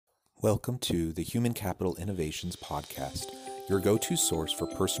Welcome to the Human Capital Innovations Podcast, your go-to source for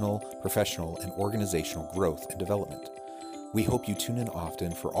personal, professional, and organizational growth and development. We hope you tune in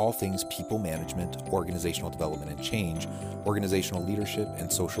often for all things people management, organizational development and change, organizational leadership,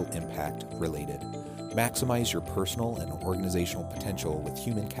 and social impact related. Maximize your personal and organizational potential with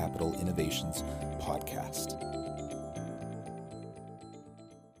Human Capital Innovations Podcast.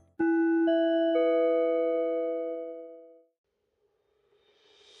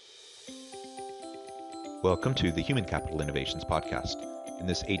 Welcome to the Human Capital Innovations Podcast. In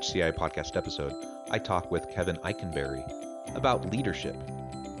this HCI podcast episode, I talk with Kevin Eikenberry about leadership,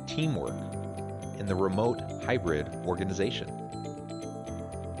 teamwork, and the remote hybrid organization.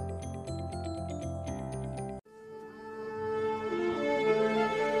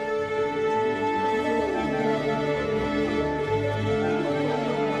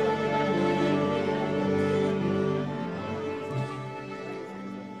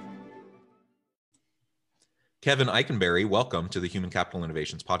 Kevin Eikenberry, welcome to the Human Capital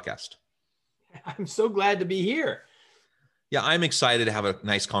Innovations Podcast. I'm so glad to be here. Yeah, I'm excited to have a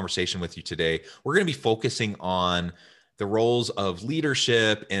nice conversation with you today. We're going to be focusing on the roles of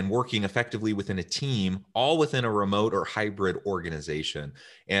leadership and working effectively within a team, all within a remote or hybrid organization.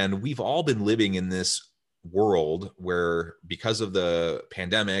 And we've all been living in this world where, because of the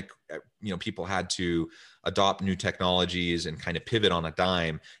pandemic, people had to adopt new technologies and kind of pivot on a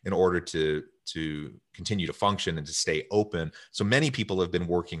dime in order to continue to function and to stay open. So many people have been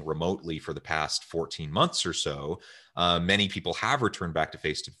working remotely for the past 14 months or so. Many people have returned back to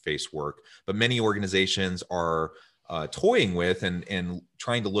face-to-face work, but many organizations are toying with and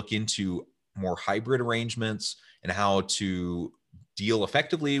trying to look into more hybrid arrangements and how to deal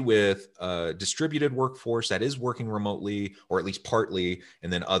effectively with a distributed workforce that is working remotely, or at least partly,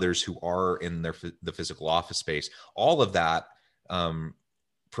 and then others who are in the physical office space. All of that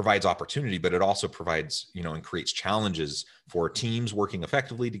provides opportunity, but it also provides, and creates challenges for teams working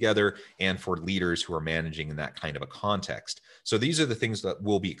effectively together and for leaders who are managing in that kind of a context. So these are the things that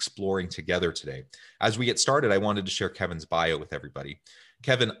we'll be exploring together today. As we get started, I wanted to share Kevin's bio with everybody.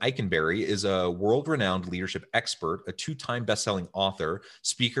 Kevin Eikenberry is a world-renowned leadership expert, a two-time best-selling author,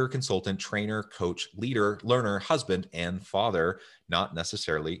 speaker, consultant, trainer, coach, leader, learner, husband, and father, not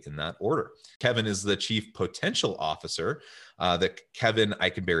necessarily in that order. Kevin is the Chief Potential Officer, the Kevin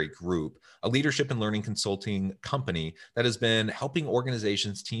Eikenberry Group, a leadership and learning consulting company that has been helping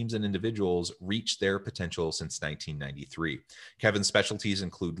organizations, teams, and individuals reach their potential since 1993. Kevin's specialties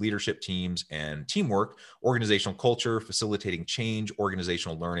include leadership teams and teamwork, organizational culture, facilitating change,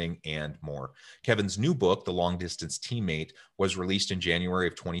 organizational learning, and more. Kevin's new book, The Long Distance Teammate, was released in January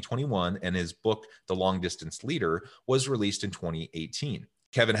of 2021, and his book, The Long Distance Leader, was released in 2018.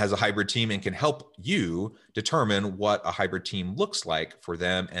 Kevin has a hybrid team and can help you determine what a hybrid team looks like for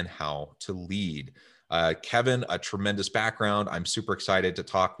them and how to lead. Kevin, a tremendous background. I'm super excited to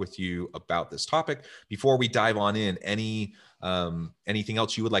talk with you about this topic. Before we dive on in, anything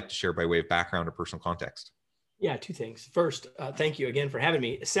else you would like to share by way of background or personal context? Yeah, two things. First, thank you again for having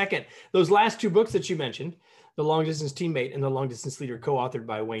me. Second, those last two books that you mentioned, The Long Distance Teammate and The Long Distance Leader, co-authored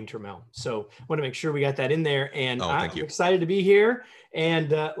by Wayne Turmel. So I want to make sure we got that in there. And I'm excited to be here.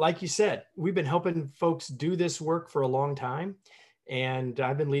 And like you said, we've been helping folks do this work for a long time. And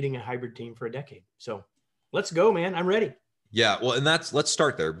I've been leading a hybrid team for a decade. So let's go, man. I'm ready. Yeah, well, and let's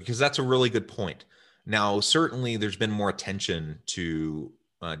start there, because that's a really good point. Now, certainly there's been more attention to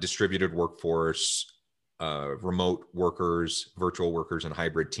distributed workforce, remote workers, virtual workers, and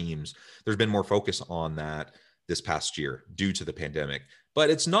hybrid teams. There's been more focus on that this past year due to the pandemic, but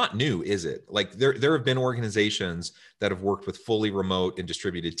it's not new, is it? Like there have been organizations that have worked with fully remote and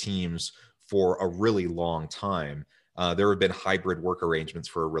distributed teams for a really long time. There have been hybrid work arrangements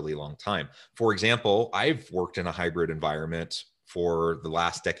for a really long time. For example, I've worked in a hybrid environment for the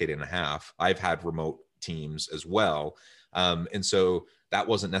last decade and a half. I've had remote teams as well. And so that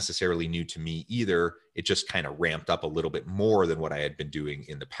wasn't necessarily new to me either. It just kind of ramped up a little bit more than what I had been doing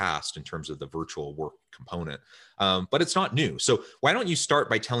in the past in terms of the virtual work component. But it's not new. So why don't you start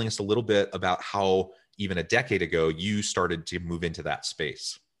by telling us a little bit about how even a decade ago you started to move into that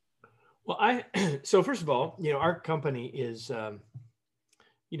space? Well, so first of all, our company is,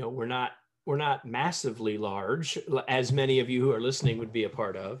 we're not massively large, as many of you who are listening would be a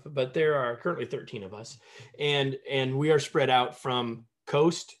part of, but there are currently 13 of us, and we are spread out from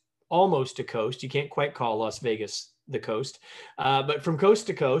coast almost to coast. You can't quite call Las Vegas the coast, but from coast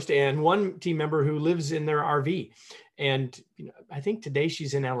to coast, and one team member who lives in their RV. And I think today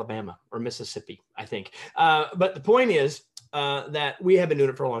she's in Alabama or Mississippi, I think. But the point is that we have been doing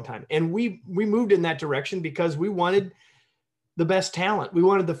it for a long time, and we moved in that direction because we wanted the best talent. We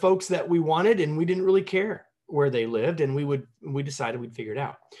wanted the folks that we wanted, and we didn't really care where they lived, and we decided we'd figure it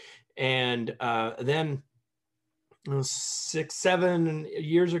out. And then 6-7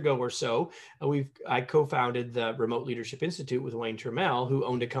 years ago or so, I co-founded the Remote Leadership Institute with Wayne Turmel, who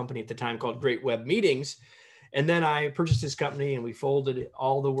owned a company at the time called Great Web Meetings. And then I purchased his company, and we folded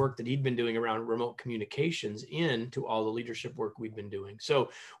all the work that he'd been doing around remote communications into all the leadership work we've been doing.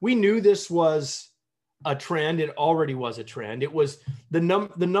 So we knew this was a trend. It already was a trend. It was the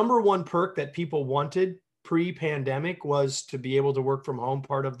number one perk that people wanted pre-pandemic was to be able to work from home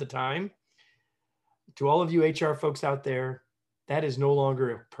part of the time. To all of you HR folks out there, that is no longer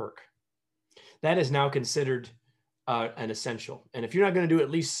a perk. That is now considered an essential. And if you're not going to do it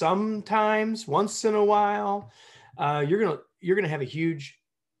at least sometimes, once in a while, you're gonna have a huge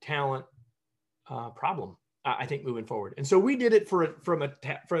talent problem, I think, moving forward. And so we did it from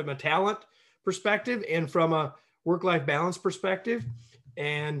a talent perspective and from a work-life balance perspective,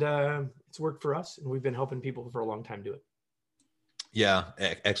 and it's worked for us. And we've been helping people for a long time do it. Yeah,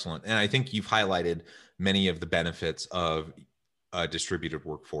 excellent. And I think you've highlighted many of the benefits of a distributed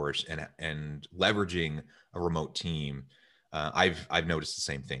workforce and leveraging a remote team. I've noticed the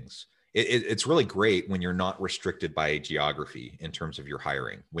same things. It's really great when you're not restricted by geography in terms of your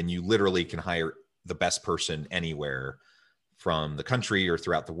hiring, when you literally can hire the best person anywhere from the country or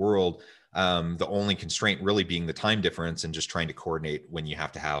throughout the world. The only constraint really being the time difference and just trying to coordinate when you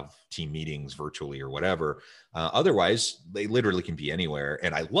have to have team meetings virtually or whatever. Otherwise, they literally can be anywhere.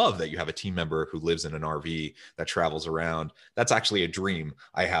 And I love that you have a team member who lives in an RV that travels around. That's actually a dream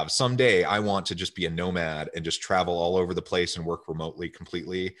I have. Someday I want to just be a nomad and just travel all over the place and work remotely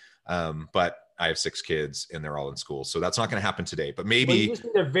completely. But I have 6 kids and they're all in school. So that's not going to happen today, but maybe. Well, you just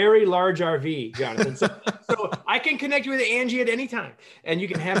need a very large RV, Jonathan. So I can connect you with Angie at any time and you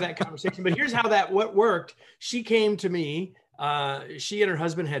can have that conversation. But here's how what worked. She came to me. She and her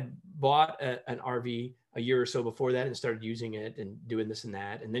husband had bought an RV a year or so before that and started using it and doing this and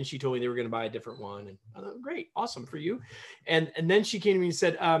that. And then she told me they were going to buy a different one. And I thought, great, awesome for you. And then she came to me and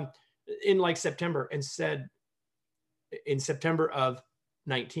said, in like September, and said, in September of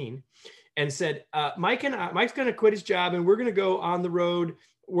 19, and said, Mike's going to quit his job and we're going to go on the road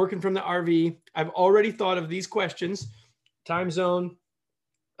working from the RV. I've already thought of these questions: time zone,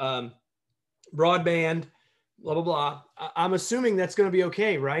 broadband, blah, blah, blah. I'm assuming that's going to be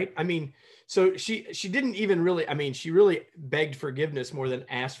okay, right? I mean, so she didn't even really, I mean, she really begged forgiveness more than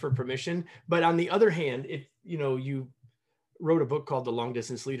asked for permission. But on the other hand, if you wrote a book called The Long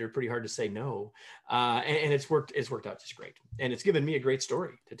Distance Leader, pretty hard to say no. And it's worked out just great. And it's given me a great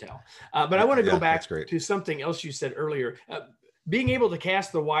story to tell. But I want to go back to something else you said earlier. Being able to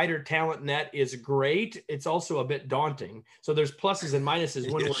cast the wider talent net is great. It's also a bit daunting. So there's pluses and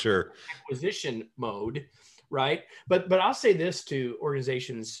minuses when we're in acquisition mode, right? But I'll say this to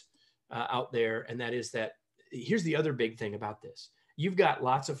organizations out there, and that is that here's the other big thing about this. You've got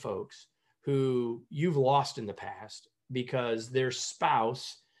lots of folks who you've lost in the past because their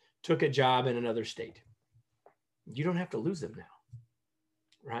spouse took a job in another state. You don't have to lose them now,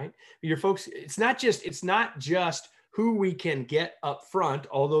 right? Your folks, it's not just who we can get up front,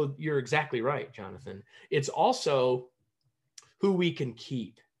 although you're exactly right, Jonathan. It's also who we can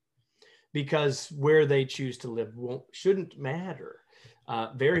keep, because where they choose to live shouldn't matter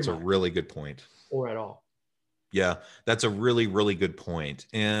very much. That's a really good point. Or at all. Yeah, that's a really, really good point.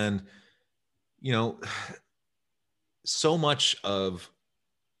 And, so much of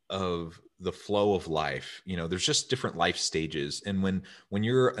the flow of life, there's just different life stages. And when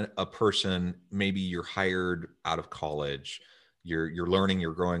you're a person, maybe you're hired out of college, you're learning,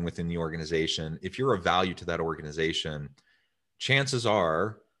 you're growing within the organization. If you're of value to that organization, chances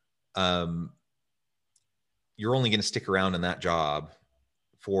are you're only going to stick around in that job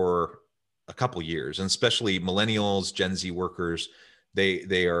for a couple years. And especially millennials, Gen Z workers,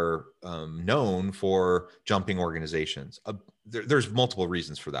 they are known for jumping organizations. There's multiple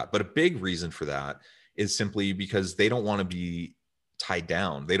reasons for that, but a big reason for that is simply because they don't want to be tied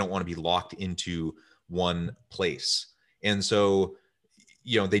down. They don't want to be locked into one place. And so,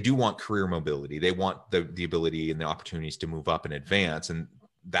 they do want career mobility. They want the ability and the opportunities to move up and advance. And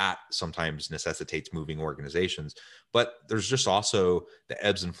that sometimes necessitates moving organizations. But there's just also the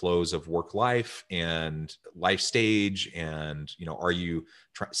ebbs and flows of work life and life stage. And, are you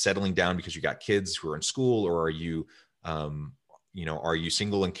settling down because you got kids who are in school, or are you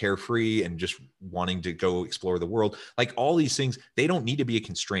single and carefree and just wanting to go explore the world? Like all these things, they don't need to be a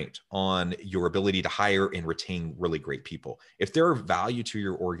constraint on your ability to hire and retain really great people. If they're of value to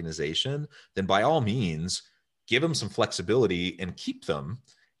your organization, then by all means, give them some flexibility and keep them.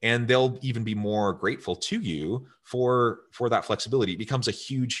 and they'll even be more grateful to you for that flexibility. It becomes a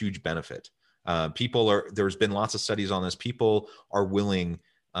huge benefit. There's been lots of studies on this. People are willing,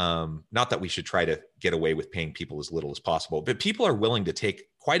 not that we should try to get away with paying people as little as possible, but people are willing to take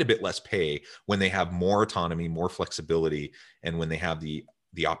quite a bit less pay when they have more autonomy, more flexibility, and when they have the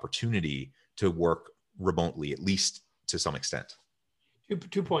opportunity to work remotely, at least to some extent.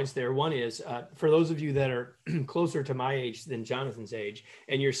 2 points there. One is for those of you that are closer to my age than Jonathan's age,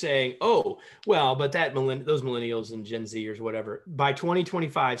 and you're saying, oh, well, but those millennials and Gen Zers, whatever, by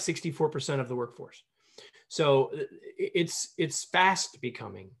 2025, 64% of the workforce. So it's fast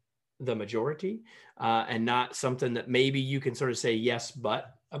becoming the majority and not something that maybe you can sort of say yes,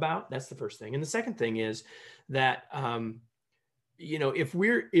 but about. That's the first thing. And the second thing is that, if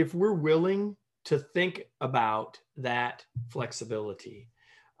we're willing to think about that flexibility,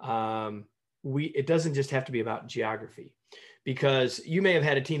 it doesn't just have to be about geography, because you may have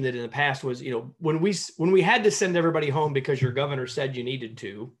had a team that in the past was, when we had to send everybody home because your governor said you needed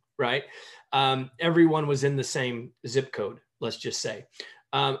to, right? Everyone was in the same zip code, let's just say.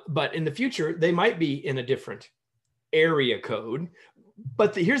 But in the future, they might be in a different area code.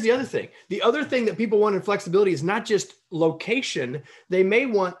 But here's the other thing. The other thing that people want in flexibility is not just location. They may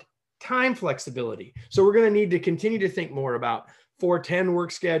want time flexibility. So we're going to need to continue to think more about 4-10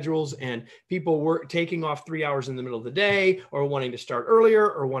 work schedules and people taking off 3 hours in the middle of the day, or wanting to start earlier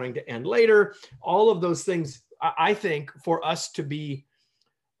or wanting to end later. All of those things, I think, for us to be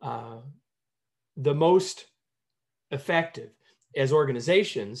the most effective as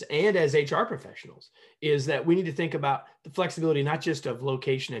organizations and as HR professionals, is that we need to think about the flexibility, not just of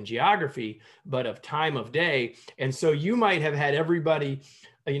location and geography, but of time of day. And so you might have had everybody,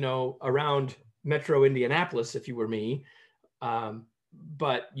 around Metro Indianapolis, if you were me,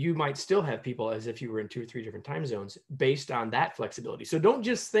 but you might still have people as if you were in 2 or 3 different time zones based on that flexibility. So don't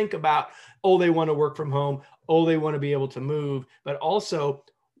just think about, oh, they want to work from home, oh, they want to be able to move, but also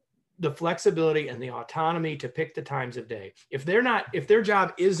the flexibility and the autonomy to pick the times of day. If their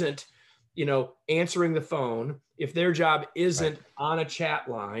job isn't, answering the phone, if their job isn't on a chat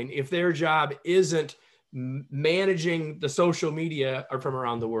line, if their job isn't managing the social media or from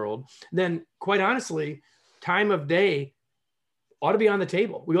around the world, then quite honestly, time of day ought to be on the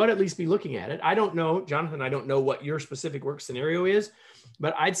table. We ought to at least be looking at it. I don't know, Jonathan, I don't know what your specific work scenario is,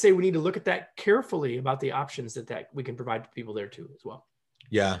 but I'd say we need to look at that carefully about the options that we can provide to people there too as well.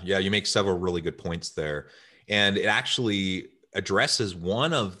 Yeah. You make several really good points there. And it actually addresses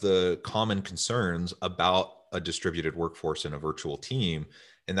one of the common concerns about a distributed workforce in a virtual team,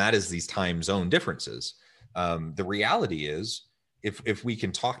 and that is these time zone differences. The reality is, if we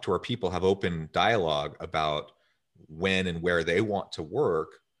can talk to our people, have open dialogue about when and where they want to work.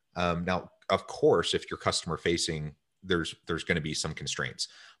 Now, of course, if you're customer facing, there's going to be some constraints.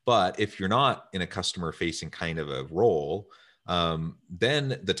 But if you're not in a customer facing kind of a role,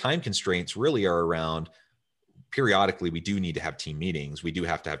 then the time constraints really are around periodically. We do need to have team meetings. We do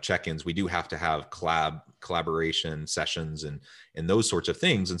have to have check-ins. We do have to have collaboration sessions and those sorts of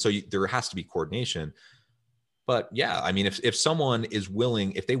things. And so there has to be coordination. But yeah, I mean, if someone is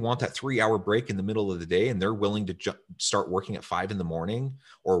willing, if they want that 3-hour break in the middle of the day and they're willing to start working at 5 a.m.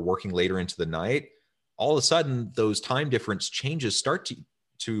 or working later into the night, all of a sudden those time difference changes start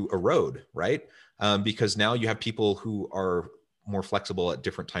to erode, right? Because now you have people who are more flexible at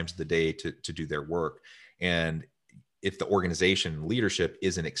different times of the day to do their work. And if the organization leadership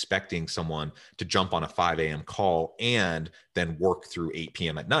isn't expecting someone to jump on a 5 a.m. call and then work through 8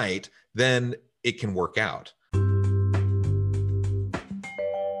 p.m. at night, then it can work out.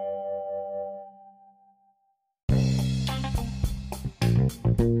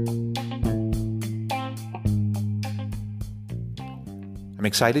 I'm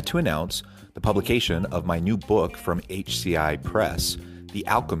excited to announce the publication of my new book from HCI Press, The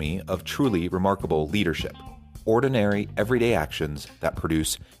Alchemy of Truly Remarkable Leadership: Ordinary, Everyday Actions That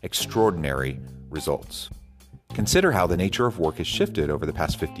Produce Extraordinary Results. Consider how the nature of work has shifted over the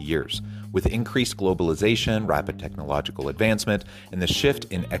past 50 years. With increased globalization, rapid technological advancement, and the shift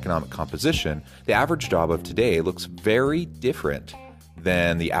in economic composition, the average job of today looks very different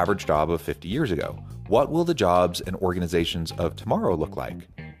than the average job of 50 years ago. What will the jobs and organizations of tomorrow look like?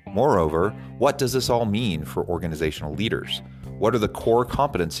 Moreover, what does this all mean for organizational leaders? What are the core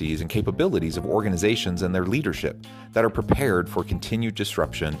competencies and capabilities of organizations and their leadership that are prepared for continued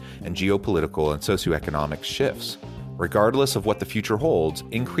disruption and geopolitical and socioeconomic shifts? Regardless of what the future holds,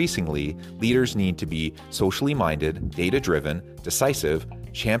 increasingly, leaders need to be socially minded, data-driven, decisive,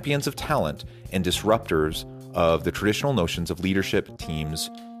 champions of talent, and disruptors of the traditional notions of leadership, teams,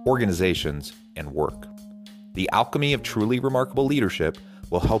 organizations, and work. The Alchemy of Truly Remarkable Leadership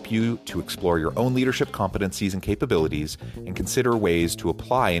will help you to explore your own leadership competencies and capabilities and consider ways to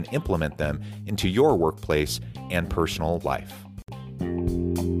apply and implement them into your workplace and personal life.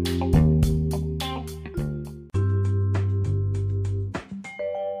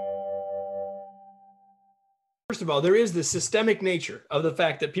 First of all, there is the systemic nature of the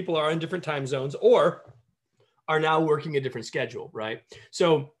fact that people are in different time zones or are now working a different schedule, right?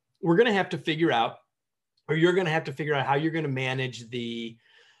 So we're going to have to figure out, or you're going to have to figure out how you're going to manage the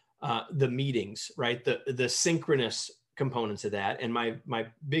meetings, right? The synchronous components of that. And my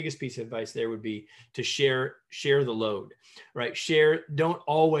biggest piece of advice there would be to share the load, right? Don't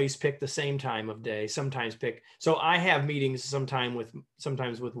always pick the same time of day. Sometimes pick. So I have meetings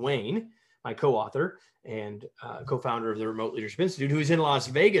sometimes with Wayne, my co-author and co-founder of the Remote Leadership Institute, who's in Las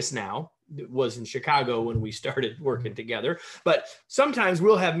Vegas now. Was in Chicago when we started working together. But sometimes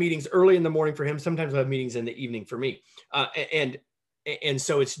we'll have meetings early in the morning for him. Sometimes we'll have meetings in the evening for me. And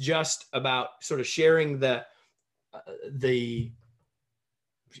so it's just about sort of sharing the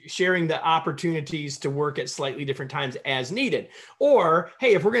opportunities to work at slightly different times as needed. Or,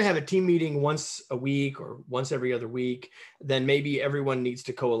 hey, if we're going to have a team meeting once a week or once every other week, then maybe everyone needs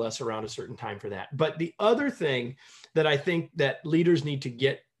to coalesce around a certain time for that. But the other thing that I think that leaders need to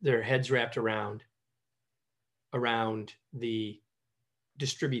get their heads wrapped around the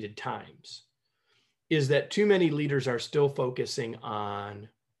distributed times is that too many leaders are still focusing on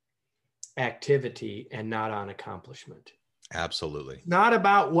activity and not on accomplishment. Absolutely. It's not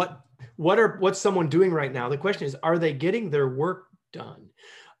about what's someone doing right now. The question is, are they getting their work done?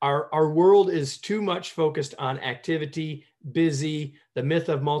 Our world is too much focused on activity, busy, the myth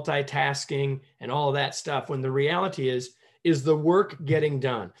of multitasking and all of that stuff, when the reality is the work getting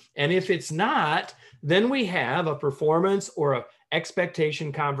done? And if it's not, then we have a performance or a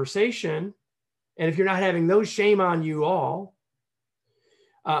expectation conversation. And if you're not having those, shame on you all.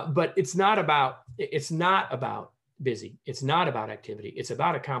 But it's not about busy. It's not about activity. It's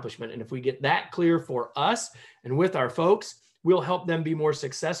about accomplishment. And if we get that clear for us and with our folks, we'll help them be more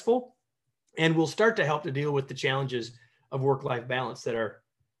successful. And we'll start to help to deal with the challenges of work-life balance that are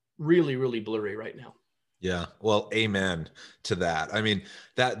really, really blurry right now. Yeah. Well, amen to that. I mean,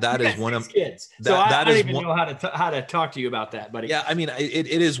 that is one of kids. So I don't even know how to talk to you about that, buddy. Yeah. I mean, it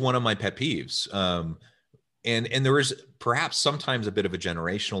is one of my pet peeves. And there is perhaps sometimes a bit of a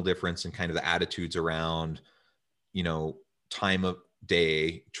generational difference in kind of the attitudes around, time of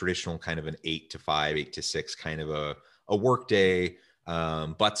day, traditional kind of an 8 to 5, 8 to 6 kind of a work day,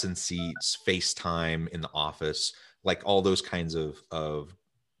 butts and seats, FaceTime in the office, like all those kinds of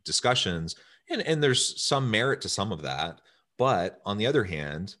discussions. And there's some merit to some of that. But on the other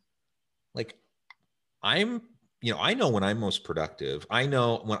hand, like I know when I'm most productive. I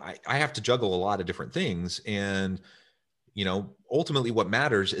know when I have to juggle a lot of different things. And, ultimately what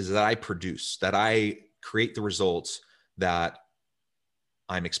matters is that I produce, that I create the results that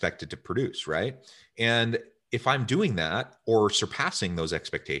I'm expected to produce, right? And if I'm doing that or surpassing those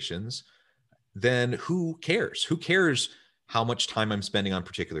expectations, then who cares? Who cares how much time I'm spending on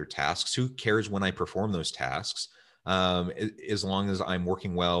particular tasks? Who cares when I perform those tasks? As long as I'm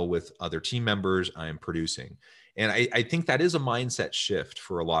working well with other team members, I'm producing. And I think that is a mindset shift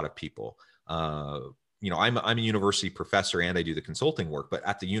for a lot of people. I'm a university professor and I do the consulting work, but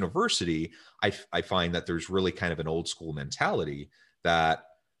at the university, I find that there's really kind of an old school mentality that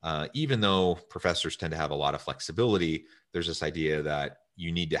even though professors tend to have a lot of flexibility, there's this idea that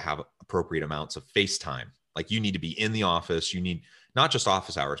you need to have appropriate amounts of face time. Like you need to be in the office. You need not just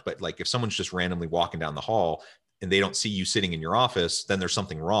office hours, but like if someone's just randomly walking down the hall and they don't see you sitting in your office, then there's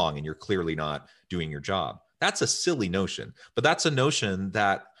something wrong and you're clearly not doing your job. That's a silly notion, but that's a notion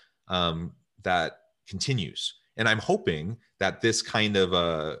that that continues. And I'm hoping that this kind of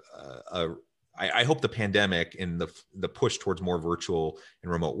I hope the pandemic and the push towards more virtual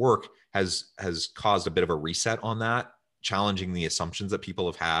and remote work has caused a bit of a reset on that, challenging the assumptions that people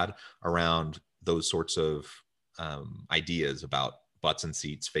have had around those sorts of ideas about butts and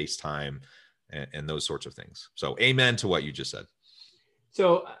seats, FaceTime, and those sorts of things. So amen to what you just said.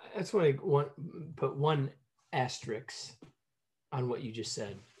 So that's what I want put one asterisk on what you just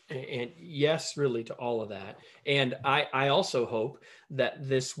said. And yes, really to all of that. And I also hope that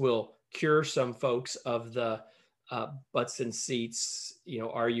this will cure some folks of the butts and seats,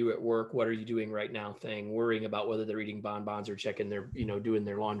 are you at work? What are you doing right now thing, worrying about whether they're eating bonbons or checking their, doing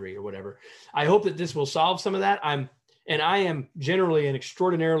their laundry or whatever. I hope that this will solve some of that. I am generally an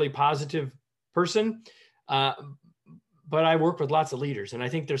extraordinarily positive person, but I work with lots of leaders, and I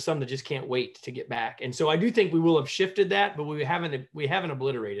think there's some that just can't wait to get back. And so I do think we will have shifted that, but we haven't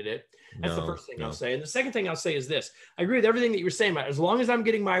obliterated it. That's the first thing I'll say. And the second thing I'll say is this: I agree with everything that you were saying about, as long as I'm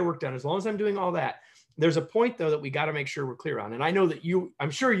getting my work done, as long as I'm doing all that. There's a point though that we got to make sure we're clear on. And I know that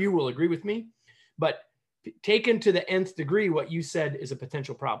I'm sure you will agree with me, but taken to the nth degree, what you said is a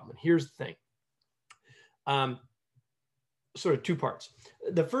potential problem. And here's the thing. Sort of two parts.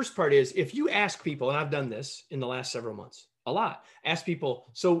 The first part is, if you ask people, and I've done this in the last several months, a lot, ask people,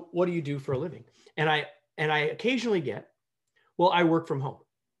 so what do you do for a living? And I occasionally get, well, I work from home.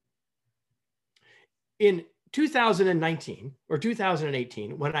 In 2019 or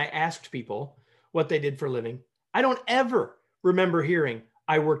 2018, when I asked people what they did for a living, I don't ever remember hearing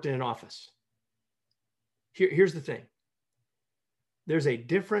I worked in an office. Here's the thing. There's a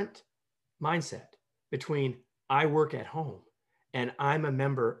different mindset between I work at home and I'm a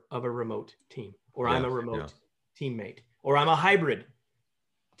member of a remote team, or I'm a remote teammate, or I'm a hybrid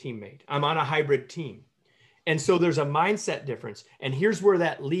teammate. I'm on a hybrid team. And so there's a mindset difference. And here's where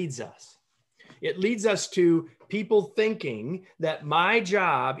that leads us. It leads us to people thinking that my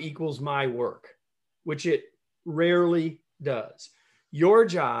job equals my work, which it rarely does. Your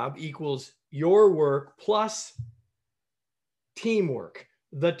job equals your work plus teamwork,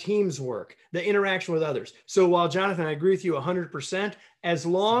 the team's work, the interaction with others. So while Jonathan, I agree with you 100%, as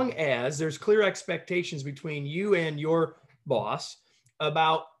long as there's clear expectations between you and your boss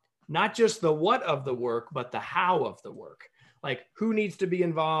about not just the what of the work, but the how of the work. Like, who needs to be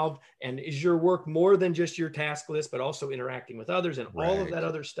involved, and is your work more than just your task list, but also interacting with others and all of that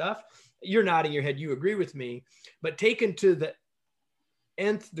other stuff? You're nodding your head, you agree with me, but taken to the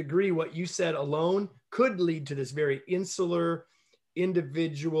nth degree, what you said alone could lead to this very insular,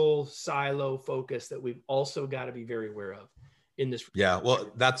 individual silo focus that we've also got to be very aware of in this. Yeah,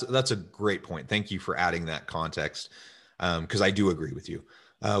 well, that's a great point. Thank you for adding that context, because I do agree with you.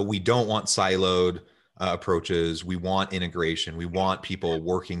 We don't want siloed approaches. We want integration. We want people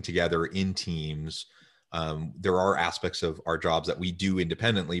working together in teams. There are aspects of our jobs that we do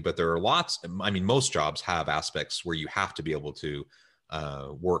independently, but there are lots. I mean, most jobs have aspects where you have to be able to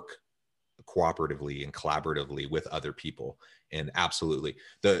work cooperatively and collaboratively with other people. And absolutely,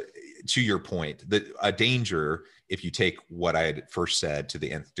 to your point, a danger, if you take what I had first said to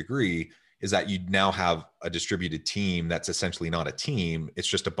the nth degree, is that you now have a distributed team that's essentially not a team. It's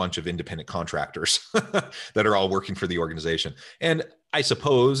just a bunch of independent contractors that are all working for the organization. And I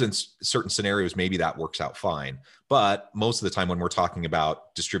suppose in certain scenarios, maybe that works out fine. But most of the time when we're talking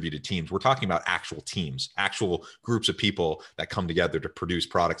about distributed teams, we're talking about actual teams, actual groups of people that come together to produce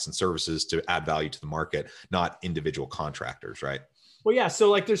products and services to add value to the market, not individual contractors, right? Well, yeah.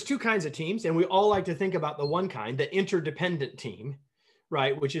 So like there's two kinds of teams, and we all like to think about the one kind, the interdependent team,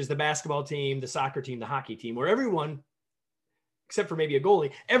 right? Which is the basketball team, the soccer team, the hockey team, where everyone, except for maybe a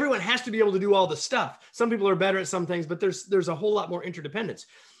goalie, everyone has to be able to do all the stuff. Some people are better at some things, but there's a whole lot more interdependence.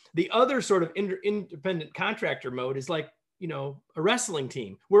 The other sort of independent contractor mode is like, you know, a wrestling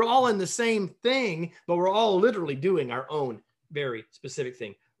team. We're all in the same thing, but we're all literally doing our own very specific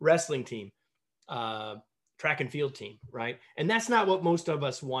thing. Wrestling team, track and field team, right? And that's not what most of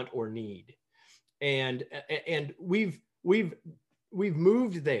us want or need. And we've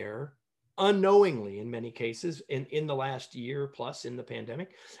moved there unknowingly in many cases in the last year plus in the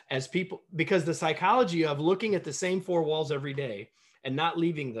pandemic, as people, because the psychology of looking at the same four walls every day and not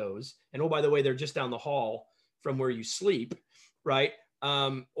leaving those, and oh, by the way, they're just down the hall from where you sleep, right?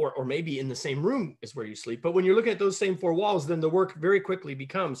 Or maybe in the same room as where you sleep. But when you're looking at those same four walls, then the work very quickly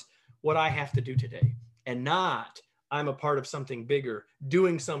becomes what I have to do today, and not I'm a part of something bigger,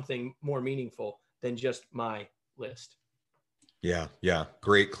 doing something more meaningful than just my list. Yeah.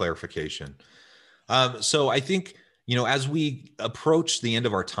 Great clarification. So I think, you know, as we approach the end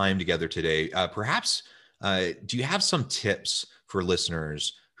of our time together today, perhaps, do you have some tips for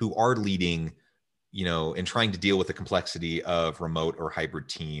listeners who are leading, you know, and trying to deal with the complexity of remote or hybrid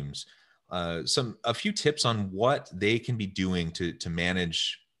teams? A few tips on what they can be doing to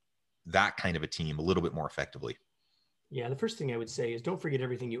manage that kind of a team a little bit more effectively. Yeah, the first thing I would say is don't forget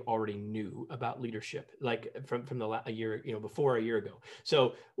everything you already knew about leadership, like from a year, you know, before a year ago.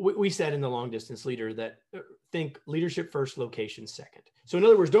 So we said in the long distance leader that think leadership first, location second. So in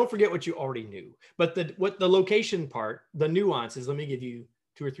other words, don't forget what you already knew. But what the location part, the nuances, let me give you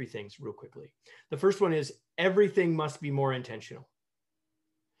two or three things real quickly. The first one is everything must be more intentional.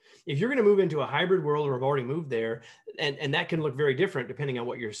 If you're going to move into a hybrid world, or have already moved there, and that can look very different depending on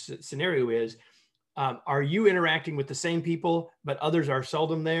what your scenario is. Are you interacting with the same people, but others are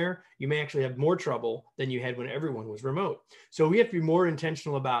seldom there? You may actually have more trouble than you had when everyone was remote. So we have to be more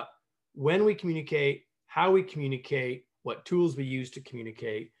intentional about when we communicate, how we communicate, what tools we use to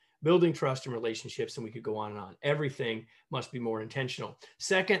communicate, building trust and relationships, and we could go on and on. Everything must be more intentional.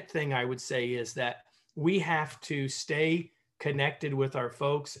 Second thing I would say is that we have to stay connected with our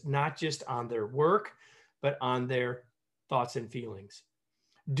folks, not just on their work, but on their thoughts and feelings.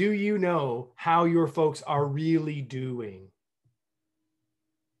 Do you know how your folks are really doing?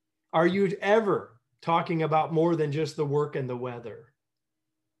 Are you ever talking about more than just the work and the weather?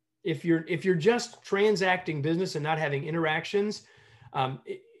 If you're just transacting business and not having interactions,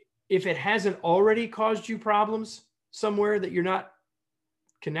 if it hasn't already caused you problems somewhere that you're not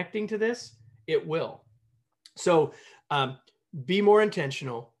connecting to this, it will. So be more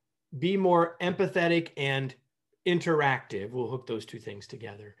intentional, be more empathetic and interactive. We'll hook those two things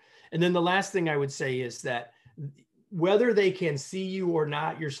together. And then the last thing I would say is that whether they can see you or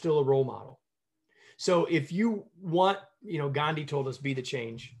not, you're still a role model. So if you want, Gandhi told us, be the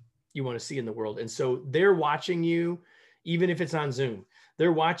change you want to see in the world. And so they're watching you, even if it's on Zoom.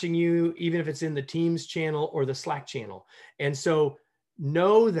 They're watching you, even if it's in the Teams channel or the Slack channel. And so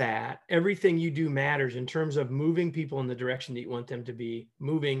know that everything you do matters in terms of moving people in the direction that you want them to be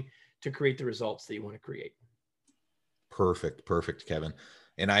moving to create the results that you want to create. Perfect, Kevin.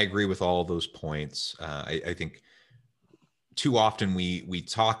 And I agree with all those points. I think too often we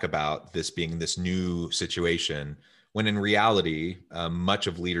talk about this being this new situation, when in reality, much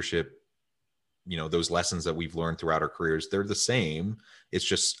of leadership, those lessons that we've learned throughout our careers, they're the same. It's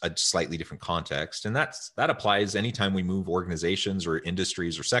just a slightly different context. And that applies anytime we move organizations or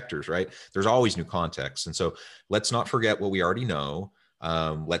industries or sectors, right? There's always new context. And so let's not forget what we already know.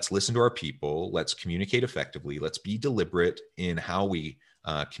 Let's listen to our people. Let's communicate effectively. Let's be deliberate in how we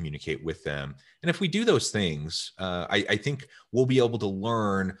communicate with them. And if we do those things, I think we'll be able to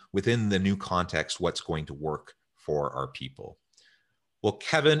learn within the new context what's going to work for our people. Well,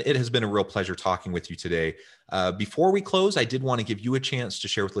 Kevin, it has been a real pleasure talking with you today. Before we close, I did want to give you a chance to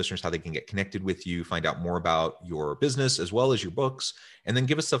share with listeners how they can get connected with you, find out more about your business as well as your books, and then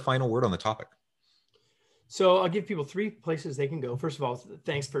give us a final word on the topic. So I'll give people 3 places they can go. First of all,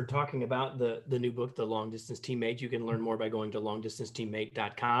 thanks for talking about the new book, The Long Distance Teammate. You can learn more by going to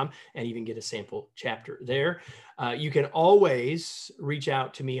longdistanceteammate.com and even get a sample chapter there. You can always reach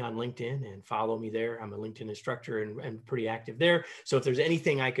out to me on LinkedIn and follow me there. I'm a LinkedIn instructor and pretty active there. So if there's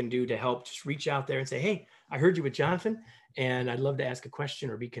anything I can do to help, just reach out there and say, hey, I heard you with Jonathan, and I'd love to ask a question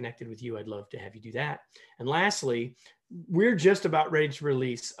or be connected with you. I'd love to have you do that. And lastly, we're just about ready to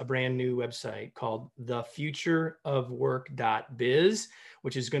release a brand new website called thefutureofwork.biz,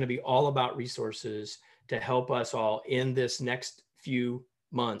 which is going to be all about resources to help us all in this next few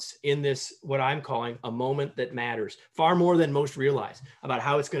months, in this, what I'm calling a moment that matters far more than most realize, about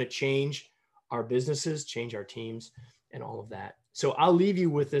how it's going to change our businesses, change our teams, and all of that. So I'll leave you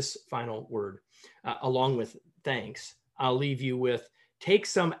with this final word, along with thanks. I'll leave you with, take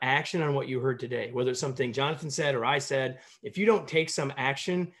some action on what you heard today, whether it's something Jonathan said or I said. If you don't take some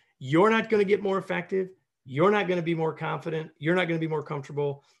action, you're not going to get more effective. You're not going to be more confident. You're not going to be more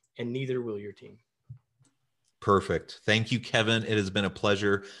comfortable, and neither will your team. Perfect. Thank you, Kevin. It has been a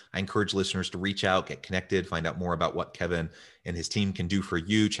pleasure. I encourage listeners to reach out, get connected, find out more about what Kevin and his team can do for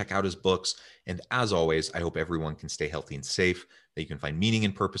you. Check out his books. And as always, I hope everyone can stay healthy and safe, that you can find meaning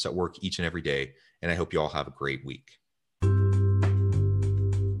and purpose at work each and every day. And I hope you all have a great week.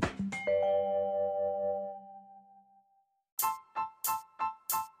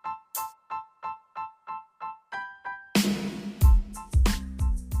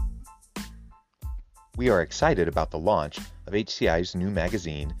 We are excited about the launch of HCI's new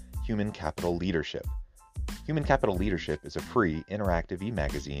magazine, Human Capital Leadership. Human Capital Leadership is a free, interactive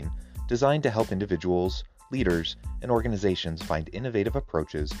e-magazine designed to help individuals, leaders, and organizations find innovative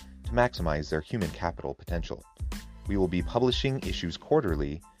approaches to maximize their human capital potential. We will be publishing issues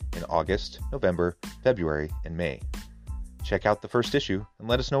quarterly in August, November, February, and May. Check out the first issue and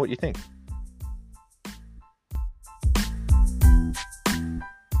let us know what you think.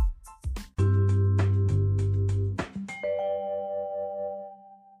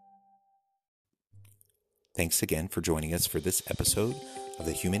 Thanks again for joining us for this episode of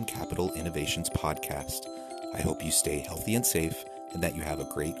the Human Capital Innovations Podcast. I hope you stay healthy and safe and that you have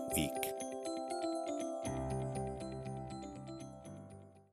a great week.